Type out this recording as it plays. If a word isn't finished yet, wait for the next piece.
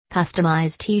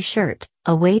Customized t-shirt,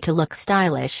 a way to look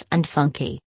stylish and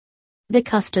funky. The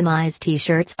customized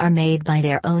t-shirts are made by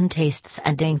their own tastes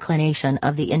and inclination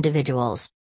of the individuals.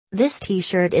 This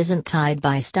t-shirt isn't tied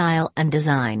by style and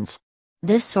designs.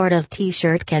 This sort of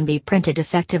t-shirt can be printed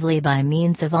effectively by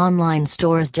means of online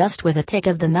stores just with a tick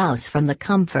of the mouse from the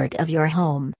comfort of your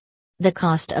home. The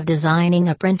cost of designing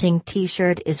a printing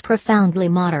t-shirt is profoundly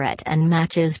moderate and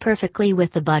matches perfectly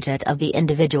with the budget of the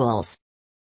individuals.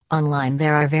 Online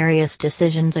there are various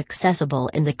decisions accessible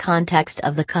in the context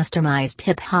of the customized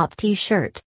hip-hop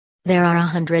t-shirt. There are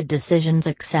 100 decisions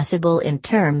accessible in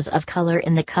terms of color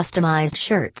in the customized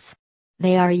shirts.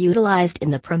 They are utilized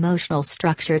in the promotional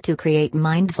structure to create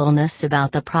mindfulness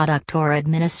about the product or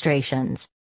administrations.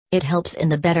 It helps in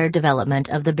the better development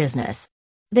of the business.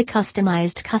 The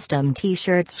customized custom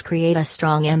t-shirts create a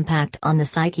strong impact on the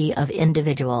psyche of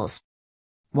individuals.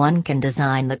 One can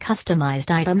design the customized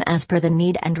item as per the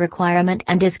need and requirement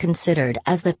and is considered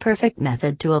as the perfect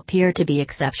method to appear to be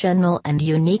exceptional and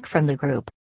unique from the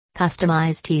group.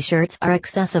 Customized t-shirts are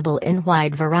accessible in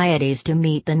wide varieties to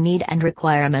meet the need and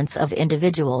requirements of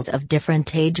individuals of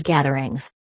different age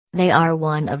gatherings. They are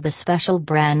one of the special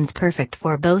brands perfect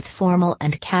for both formal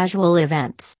and casual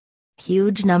events.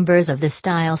 Huge numbers of the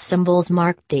style symbols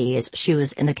mark these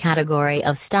shoes in the category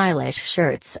of stylish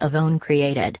shirts of own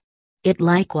created. It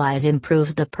likewise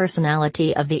improves the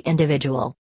personality of the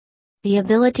individual. The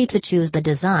ability to choose the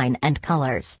design and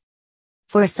colors.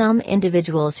 For some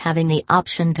individuals, having the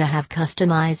option to have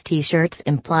customized t-shirts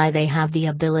imply they have the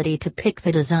ability to pick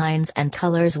the designs and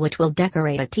colors which will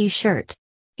decorate a t-shirt.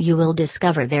 You will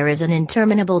discover there is an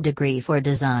interminable degree for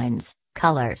designs,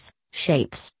 colors,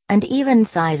 shapes, and even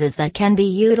sizes that can be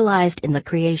utilized in the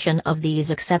creation of these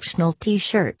exceptional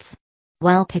t-shirts.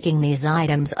 While picking these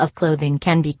items of clothing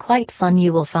can be quite fun,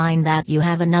 you will find that you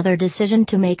have another decision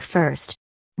to make first.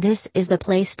 This is the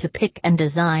place to pick and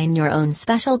design your own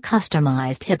special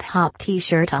customized hip-hop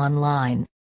t-shirt online.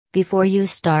 Before you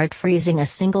start freezing, a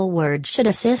single word should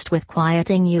assist with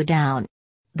quieting you down.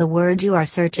 The word you are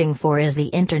searching for is the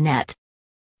internet.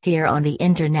 Here on the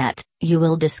internet, you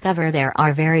will discover there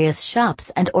are various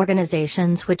shops and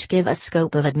organizations which give a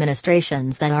scope of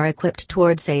administrations that are equipped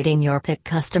towards aiding your pick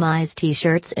customized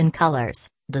t-shirts in colors,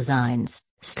 designs,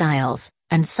 styles,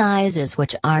 and sizes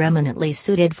which are eminently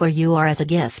suited for you or as a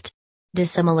gift.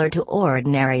 Dissimilar to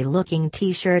ordinary-looking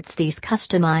t-shirts, these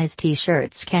customized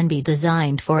t-shirts can be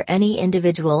designed for any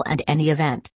individual and any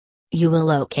event. You will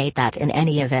locate that in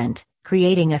any event.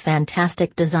 Creating a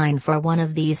fantastic design for one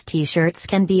of these t-shirts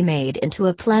can be made into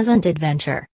a pleasant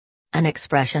adventure. An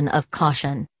expression of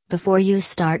caution: before you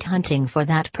start hunting for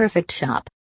that perfect shop,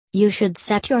 you should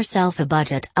set yourself a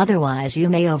budget, otherwise you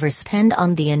may overspend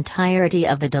on the entirety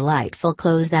of the delightful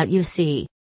clothes that you see.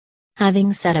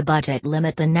 Having set a budget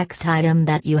limit, the next item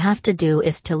that you have to do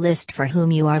is to list for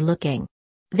whom you are looking.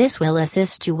 This will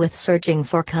assist you with searching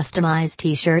for customized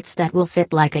t-shirts that will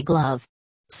fit like a glove.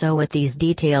 So with these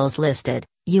details listed,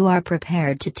 you are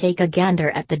prepared to take a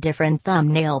gander at the different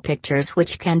thumbnail pictures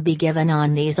which can be given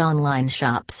on these online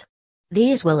shops.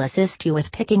 These will assist you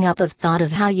with picking up a thought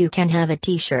of how you can have a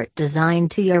t-shirt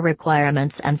designed to your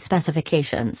requirements and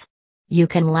specifications. You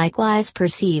can likewise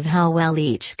perceive how well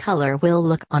each color will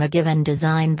look on a given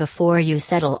design before you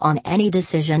settle on any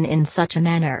decision in such a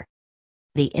manner.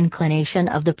 The inclination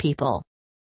of the people.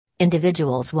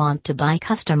 Individuals want to buy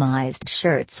customized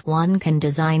shirts. One can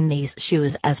design these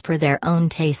shoes as per their own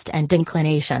taste and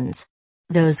inclinations.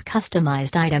 Those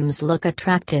customized items look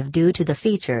attractive due to the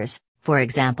features, for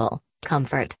example,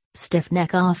 comfort, stiff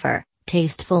neck offer,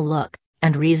 tasteful look,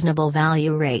 and reasonable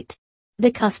value rate.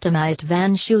 The customized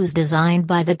van shoes designed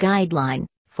by the guideline,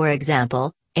 for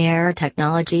example, air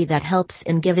technology that helps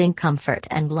in giving comfort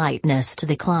and lightness to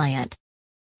the client.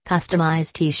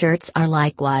 Customized t-shirts are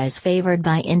likewise favored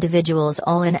by individuals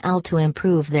all in all to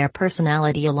improve their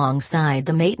personality alongside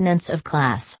the maintenance of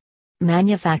class.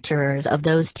 Manufacturers of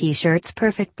those t-shirts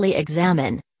perfectly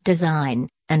examine, design,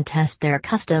 and test their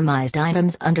customized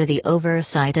items under the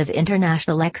oversight of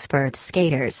international expert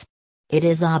skaters. It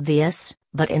is obvious,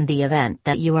 but in the event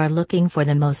that you are looking for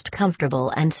the most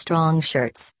comfortable and strong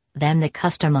shirts, then the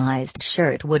customized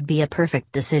shirt would be a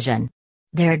perfect decision.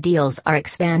 Their deals are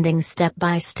expanding step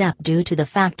by step due to the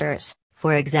factors,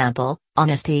 for example,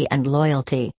 honesty and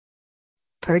loyalty.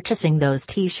 Purchasing those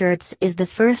t-shirts is the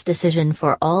first decision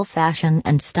for all fashion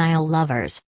and style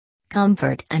lovers.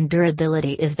 Comfort and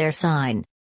durability is their sign.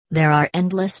 There are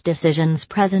endless decisions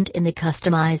present in the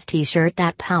customized t-shirt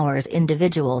that powers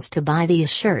individuals to buy these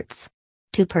shirts.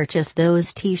 To purchase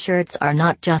those t-shirts are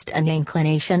not just an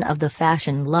inclination of the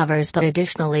fashion lovers but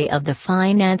additionally of the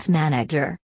finance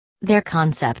manager. Their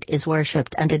concept is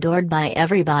worshipped and adored by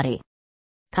everybody.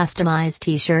 Customized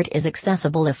T-shirt is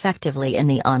accessible effectively in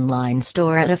the online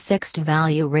store at a fixed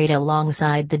value rate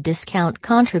alongside the discount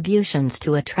contributions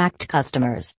to attract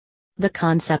customers. The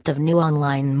concept of new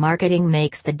online marketing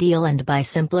makes the deal and buy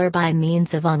simpler by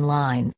means of online